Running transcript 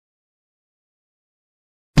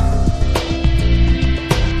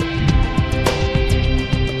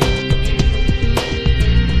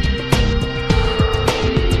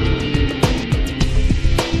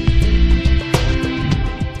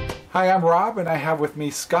Rob, and I have with me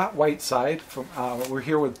Scott Whiteside. From we're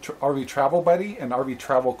here with RV Travel Buddy and RV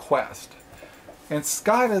Travel Quest. And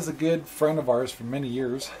Scott is a good friend of ours for many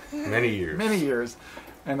years. Many years. Many years.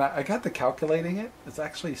 And I got to calculating it. It's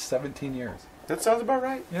actually 17 years. That sounds about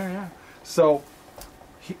right. Yeah. So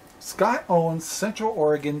Scott owns Central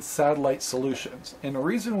Oregon Satellite Solutions. And the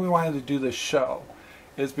reason we wanted to do this show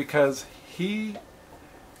is because he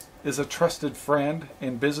is a trusted friend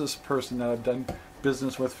and business person that I've done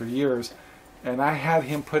business with for years. And I had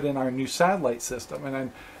him put in our new satellite system. And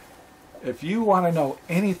then if you want to know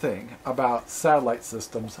anything about satellite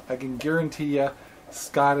systems, I can guarantee you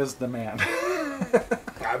Scott is the man.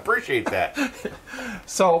 I appreciate that.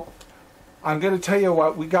 So I'm going to tell you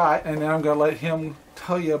what we got, and then I'm going to let him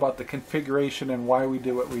tell you about the configuration and why we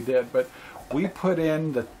did what we did. But we put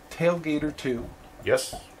in the Tailgater 2.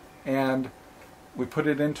 Yes. And we put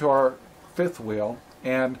it into our fifth wheel.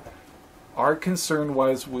 And our concern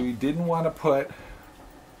was we didn't want to put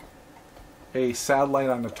a satellite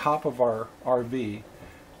on the top of our RV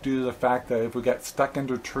due to the fact that if we got stuck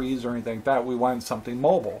under trees or anything like that, we wanted something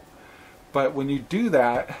mobile. But when you do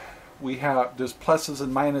that, there's pluses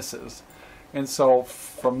and minuses. And so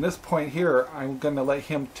from this point here, I'm going to let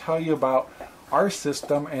him tell you about our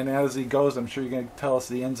system, and as he goes, I'm sure you're going to tell us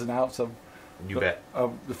the ins and outs of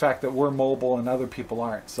the fact that we're mobile and other people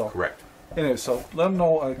aren't. So correct. Anyway, so let them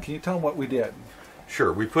know, can you tell them what we did?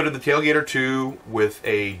 Sure. We put in the Tailgater 2 with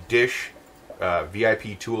a Dish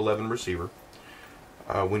VIP 211 receiver.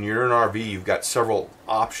 When you're in an RV, you've got several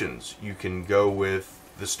options. You can go with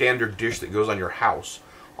the standard dish that goes on your house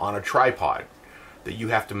on a tripod that you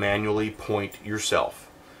have to manually point yourself.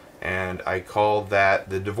 And I call that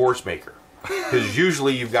the divorce maker. Because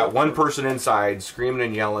usually you've got one person inside screaming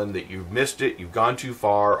and yelling that you've missed it, you've gone too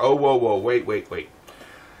far, oh, whoa, wait.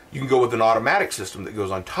 You can go with an automatic system that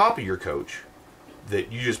goes on top of your coach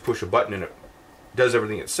that you just push a button and it does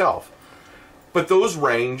everything itself. But those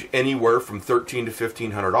range anywhere from $1,300 to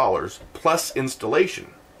 $1,500 plus installation.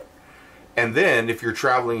 And then if you're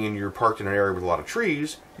traveling and you're parked in an area with a lot of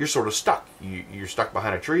trees, you're sort of stuck. You're stuck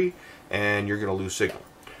behind a tree and you're going to lose signal.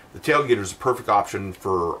 The Tailgater is a perfect option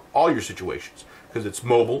for all your situations because it's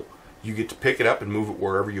mobile. You get to pick it up and move it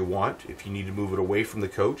wherever you want. If you need to move it away from the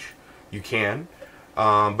coach, you can.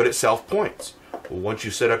 But it self-points. Well, once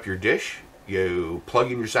you set up your dish, you plug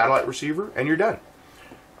in your satellite receiver and you're done.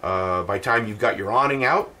 By the time you've got your awning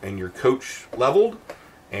out and your coach leveled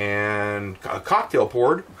and a cocktail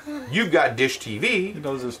poured, you've got Dish TV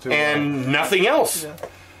and nothing else. Yeah.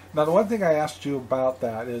 Now, the one thing I asked you about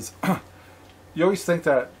that is you always think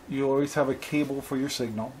that you always have a cable for your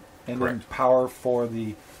signal and Correct. then power for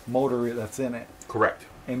the motor that's in it. Correct.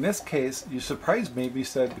 In this case, you surprised me. You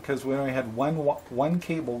said because we only had one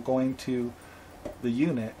cable going to the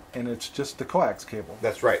unit, and it's just the coax cable.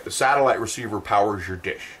 That's right. The satellite receiver powers your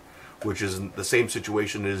dish, which is the same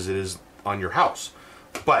situation as it is on your house.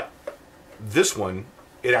 But this one,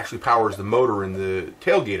 it actually powers the motor in the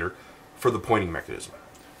Tailgater for the pointing mechanism.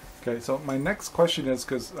 Okay, so my next question is,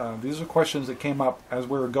 because these are questions that came up as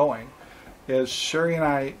we were going, is Sherry and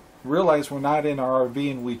I realized we're not in our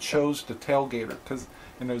RV and we chose the Tailgater,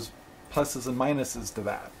 and there's pluses and minuses to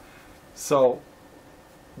that. So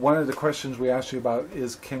one of the questions we asked you about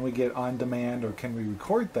is, can we get on demand or can we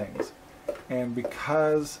record things? And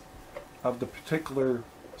because of the particular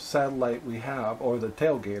satellite we have, or the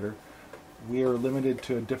Tailgater, we are limited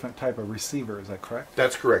to a different type of receiver. Is that correct?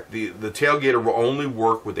 That's correct. The Tailgater will only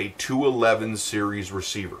work with a 211 series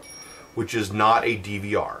receiver, which is not a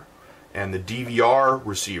DVR. And the DVR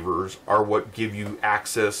receivers are what give you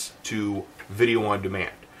access to video on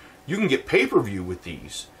demand. You can get pay-per-view with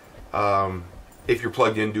these if you're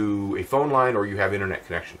plugged into a phone line or you have internet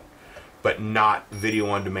connection, but not video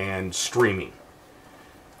on demand streaming.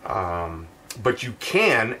 But you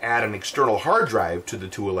can add an external hard drive to the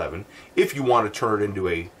 211 if you want to turn it into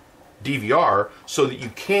a DVR so that you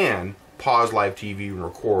can pause live TV and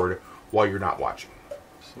record while you're not watching.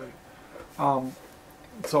 Sweet.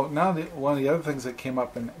 So now one of the other things that came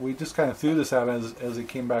up, and we just kind of threw this out as it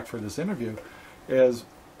came back for this interview, is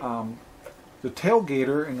the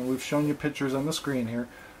Tailgater, and we've shown you pictures on the screen here,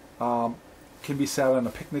 can be sat on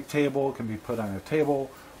a picnic table, can be put on a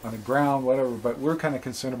table, on the ground, whatever, but we're kind of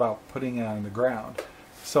concerned about putting it on the ground.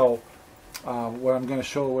 So what I'm going to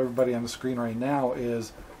show everybody on the screen right now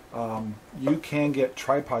is you can get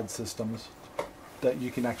tripod systems that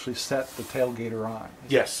you can actually set the Tailgater on.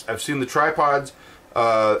 Yes, I've seen the tripods.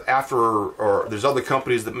 There's other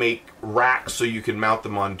companies that make racks so you can mount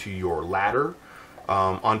them onto your ladder,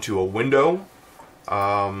 onto a window.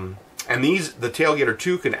 And the Tailgater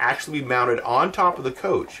 2 can actually be mounted on top of the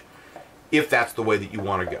coach if that's the way that you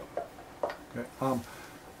want to go. Okay.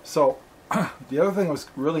 So the other thing that was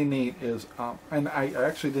really neat is, and I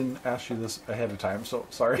actually didn't ask you this ahead of time, so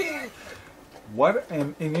sorry.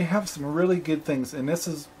 And you have some really good things, and this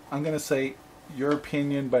is, I'm going to say your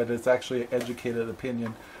opinion, but it's actually an educated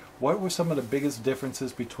opinion. What were some of the biggest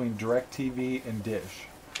differences between DirecTV and Dish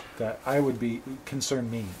that I would be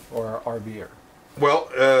concerned me or RVer? Well,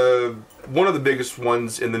 one of the biggest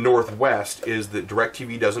ones in the Northwest is that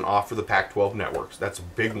DirecTV doesn't offer the Pac-12 networks. That's a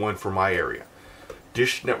big one for my area.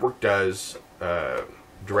 Dish Network does,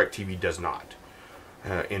 DirecTV does not.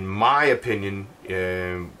 In my opinion,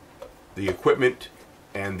 the equipment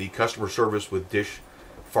and the customer service with Dish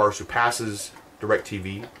far surpasses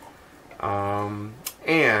DirecTV.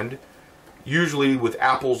 And usually with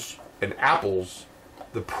apples and apples,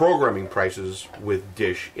 the programming prices with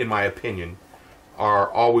Dish, in my opinion, are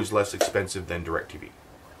always less expensive than DirecTV.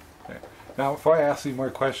 Okay. Now, before I ask you more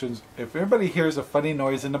questions, if everybody hears a funny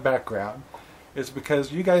noise in the background, it's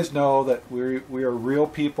because you guys know that we are real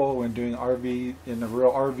people when doing RV in the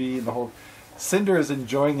real RV, and the whole Cinder is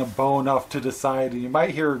enjoying a bone off to the side, and you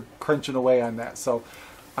might hear her crunching away on that. So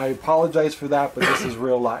I apologize for that, but this is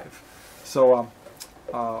real life. So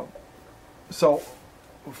so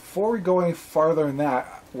before we go any farther than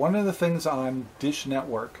that, one of the things on Dish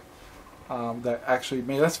Network that actually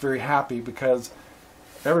made us very happy, because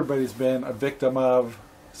everybody's been a victim of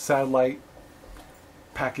satellite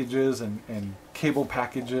packages and cable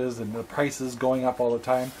packages and the prices going up all the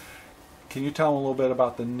time. Can you tell them a little bit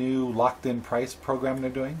about the new locked-in price program they're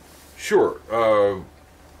doing? Sure.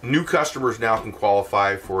 New customers now can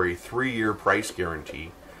qualify for a 3-year price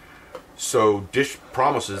guarantee. So Dish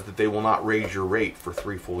promises that they will not raise your rate for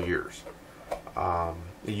 3 full years.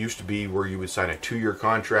 It used to be where you would sign a 2-year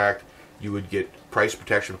contract, you would get price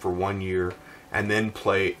protection for 1 year, and then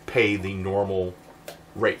pay the normal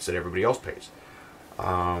rates that everybody else pays.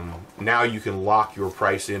 Now you can lock your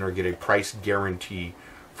price in or get a price guarantee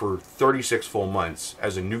for 36 full months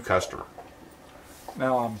as a new customer.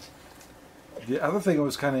 Now, the other thing that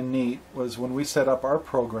was kind of neat was when we set up our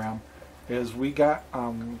program, is we got,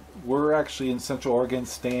 we're actually in Central Oregon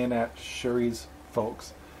staying at Sherry's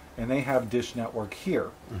folks, and they have Dish Network here.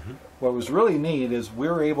 Mm-hmm. What was really neat is we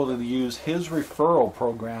were able to use his referral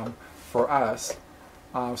program for us,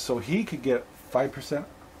 so he could get 5%,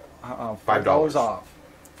 $5 off.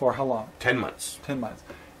 For how long? 10 months. 10 months.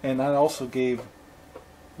 And that also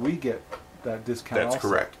we get that discount. That's also.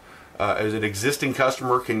 correct. As an existing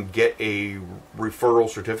customer can get a referral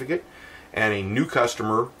certificate, and a new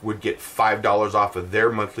customer would get $5 off of their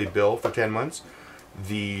monthly bill for 10 months.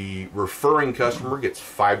 The referring customer gets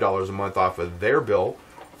 $5 a month off of their bill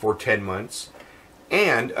for 10 months.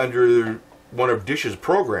 And under one of Dish's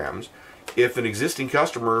programs, if an existing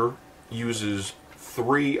customer uses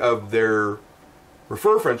 3 of their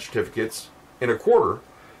refer friend certificates in a quarter,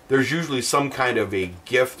 there's usually some kind of a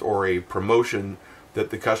gift or a promotion that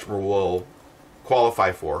the customer will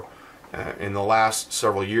qualify for. In the last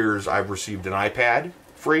several years, I've received an iPad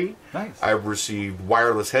free. Nice. I've received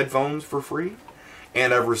wireless headphones for free,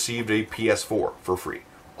 and I've received a PS4 for free,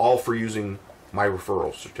 all for using my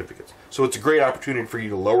referral certificates. So it's a great opportunity for you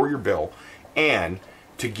to lower your bill and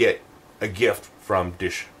to get a gift from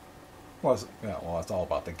Dish. Well, it's all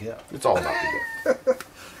about the gift. It's all about the gift.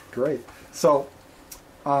 Great. So,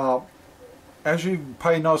 as you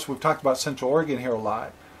probably noticed, we've talked about Central Oregon here a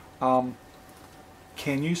lot.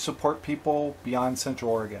 Can you support people beyond Central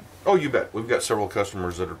Oregon? Oh, you bet. We've got several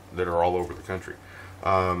customers that are all over the country.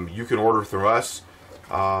 You can order through us,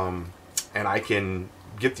 and I can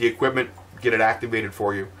get the equipment, get it activated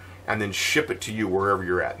for you, and then ship it to you wherever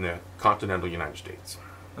you're at in the continental United States.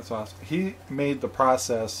 That's awesome. He made the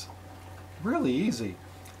process really easy.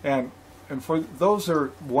 And for those who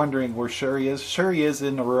are wondering where Sherry is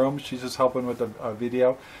in the room. She's just helping with the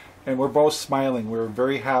video. And we're both smiling. We're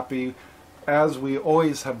very happy, as we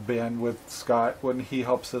always have been with Scott when he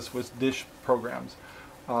helps us with Dish programs.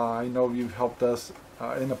 I know you've helped us.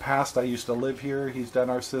 In the past, I used to live here. He's done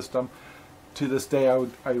our system. To this day, I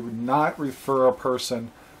would not refer a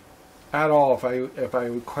person at all if I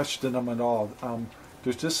would question them at all.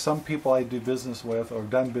 There's just some people I do business with or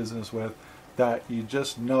done business with that you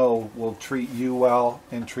just know will treat you well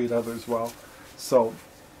and treat others well. So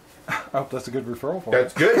I hope that's a good referral for you.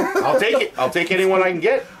 That's good. I'll take it. I'll take anyone I can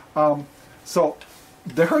get. So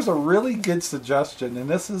there's a really good suggestion, and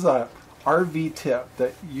this is a RV tip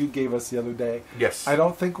that you gave us the other day. Yes. I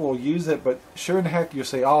don't think we'll use it, but sure in the heck you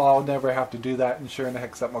say, oh, I'll never have to do that, and sure in the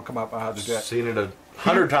heck something will come up on how to do it. Seen it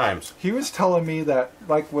 100 times. He was telling me that,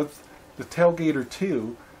 like with the Tailgater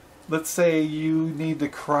 2, let's say you need to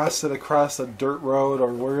cross it across a dirt road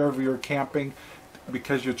or wherever you're camping.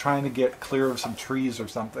 because you're trying to get clear of some trees or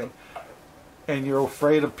something, and you're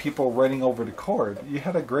afraid of people running over the cord. You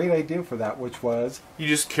had a great idea for that, which was... You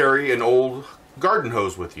just carry an old garden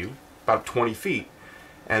hose with you, about 20 feet,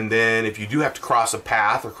 and then if you do have to cross a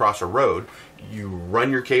path or cross a road, you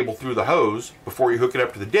run your cable through the hose before you hook it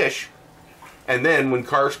up to the dish, and then when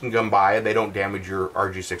cars can come by, they don't damage your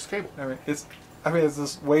RG6 cable. I mean, it's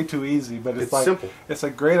just way too easy, but it's like simple. It's a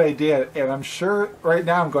great idea, and I'm sure right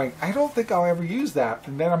now I'm going, I don't think I'll ever use that.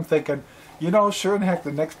 And then I'm thinking, you know, sure in heck,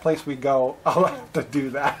 the next place we go, I'll have to do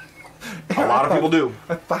that. A lot of people do.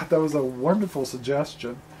 I thought that was a wonderful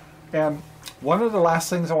suggestion. And one of the last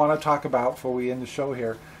things I want to talk about before we end the show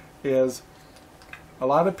here is a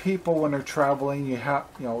lot of people when they're traveling, there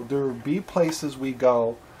will be places we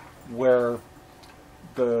go where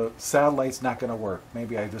the satellite's not going to work.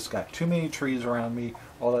 Maybe I just got too many trees around me,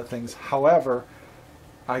 all that things. However,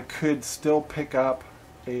 I could still pick up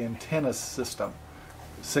a antenna system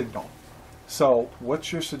signal. So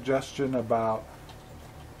what's your suggestion about,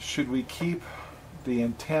 should we keep the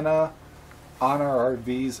antenna on our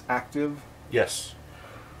RVs active? Yes.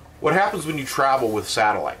 What happens when you travel with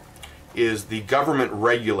satellite is the government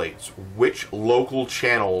regulates which local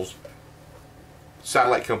channels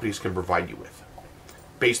satellite companies can provide you with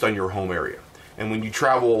based on your home area. And when you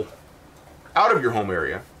travel out of your home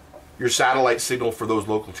area, your satellite signal for those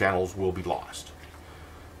local channels will be lost.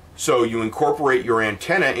 So you incorporate your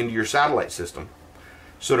antenna into your satellite system,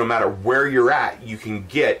 so no matter where you're at, you can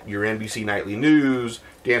get your NBC Nightly News,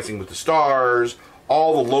 Dancing with the Stars,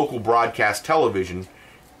 all the local broadcast television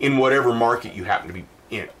in whatever market you happen to be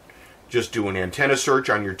in. Just do an antenna search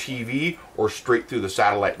on your TV or straight through the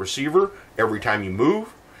satellite receiver every time you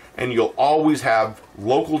move, and you'll always have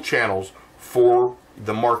local channels for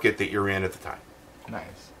the market that you're in at the time.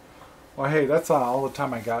 Nice. Well, hey, that's all the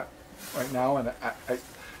time I got right now, and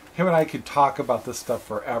him and I could talk about this stuff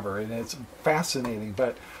forever, and it's fascinating.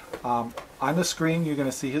 But on the screen, you're going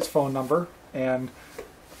to see his phone number, and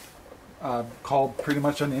call pretty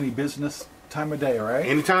much on any business time of day, right?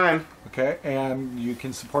 Anytime. Okay, and you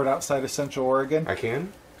can support outside of Central Oregon. I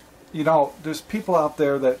can. You know, there's people out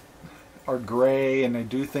there that are gray, and they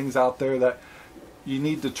do things out there that you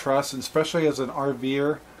need to trust, and especially as an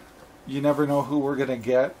RVer, you never know who we're going to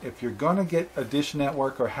get. If you're going to get a Dish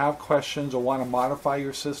Network or have questions or want to modify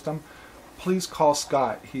your system, please call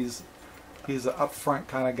Scott. He's an upfront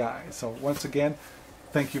kind of guy. So once again,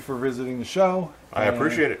 thank you for visiting the show. I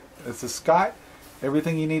appreciate it. This is Scott.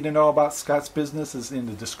 Everything you need to know about Scott's business is in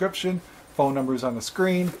the description. Phone number's on the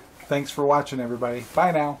screen. Thanks for watching, everybody.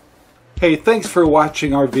 Bye now. Hey, thanks for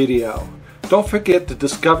watching our video. Don't forget to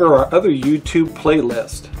discover our other YouTube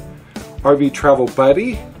playlist. RV Travel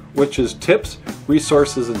Buddy, which is tips,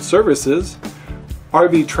 resources, and services.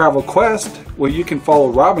 RV Travel Quest, where you can follow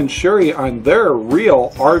Rob and Sherry on their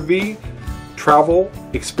real RV travel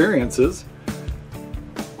experiences.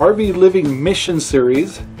 RV Living Mission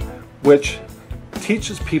Series, which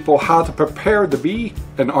teaches people how to prepare to be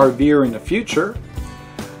an RVer in the future.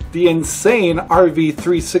 The Insane RV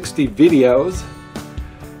 360 videos.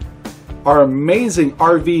 Our amazing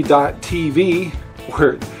RV.tv,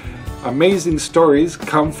 where amazing stories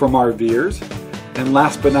come from RVers. And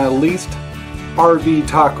last but not least, RV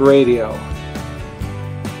Talk Radio.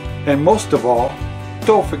 And most of all,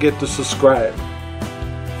 don't forget to subscribe.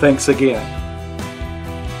 Thanks again.